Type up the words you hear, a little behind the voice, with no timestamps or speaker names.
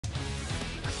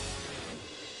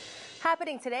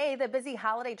Happening today, the busy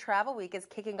holiday travel week is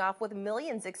kicking off with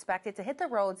millions expected to hit the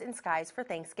roads and skies for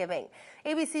Thanksgiving.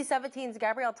 ABC 17's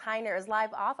Gabrielle Tyner is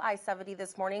live off I-70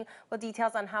 this morning with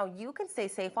details on how you can stay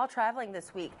safe while traveling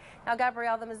this week. Now,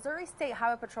 Gabrielle, the Missouri State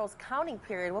Highway Patrol's counting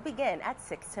period will begin at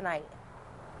 6 tonight.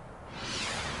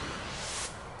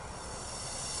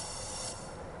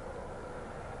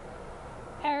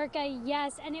 Erica,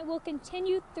 yes, and it will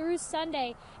continue through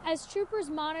Sunday as troopers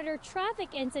monitor traffic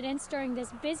incidents during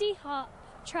this busy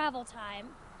travel time.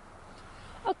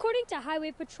 According to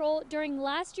Highway Patrol, during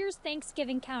last year's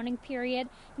Thanksgiving counting period,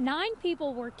 9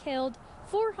 people were killed,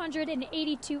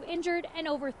 482 injured, and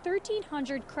over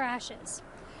 1,300 crashes.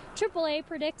 AAA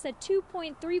predicts a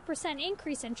 2.3%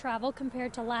 increase in travel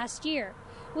compared to last year,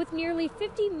 with nearly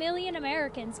 50 million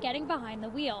Americans getting behind the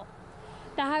wheel.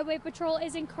 The Highway Patrol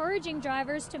is encouraging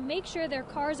drivers to make sure their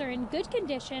cars are in good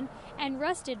condition and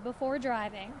rested before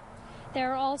driving. They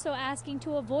are also asking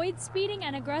to avoid speeding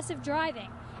and aggressive driving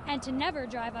and to never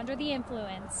drive under the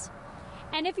influence.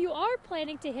 And if you are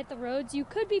planning to hit the roads, you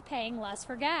could be paying less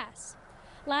for gas.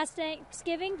 Last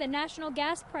Thanksgiving, the national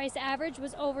gas price average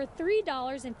was over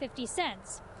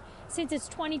 $3.50. Since its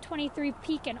 2023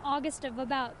 peak in August of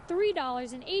about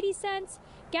 $3.80,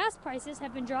 gas prices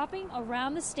have been dropping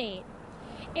around the state.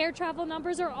 Air travel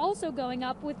numbers are also going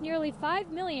up, with nearly 5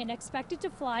 million expected to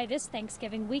fly this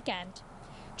Thanksgiving weekend.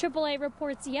 AAA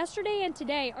reports yesterday and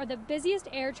today are the busiest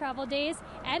air travel days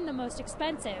and the most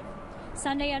expensive.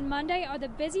 Sunday and Monday are the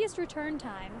busiest return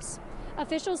times.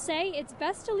 Officials say it's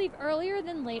best to leave earlier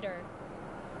than later.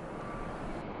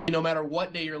 No matter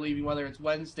what day you're leaving, whether it's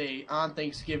Wednesday, on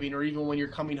Thanksgiving, or even when you're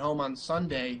coming home on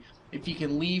Sunday, if you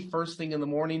can leave first thing in the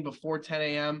morning before 10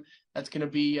 a.m., that's going to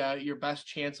be your best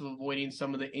chance of avoiding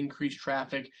some of the increased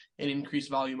traffic and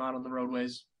increased volume out on the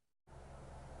roadways.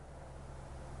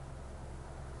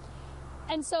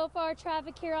 And so far,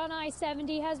 traffic here on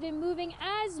I-70 has been moving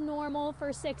as normal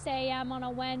for 6 a.m. on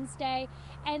a Wednesday.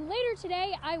 And later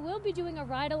today, I will be doing a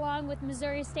ride-along with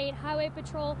Missouri State Highway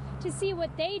Patrol to see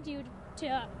what they do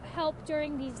to help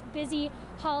during these busy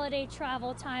holiday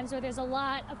travel times where there's a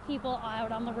lot of people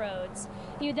out on the roads.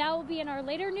 That will be in our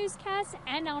later newscasts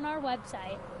and on our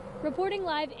website. Reporting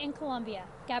live in Columbia,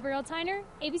 Gabrielle Tyner,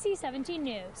 ABC 17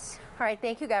 News. All right,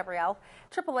 thank you, Gabrielle.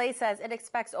 AAA says it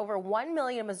expects over 1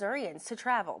 million Missourians to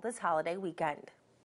travel this holiday weekend.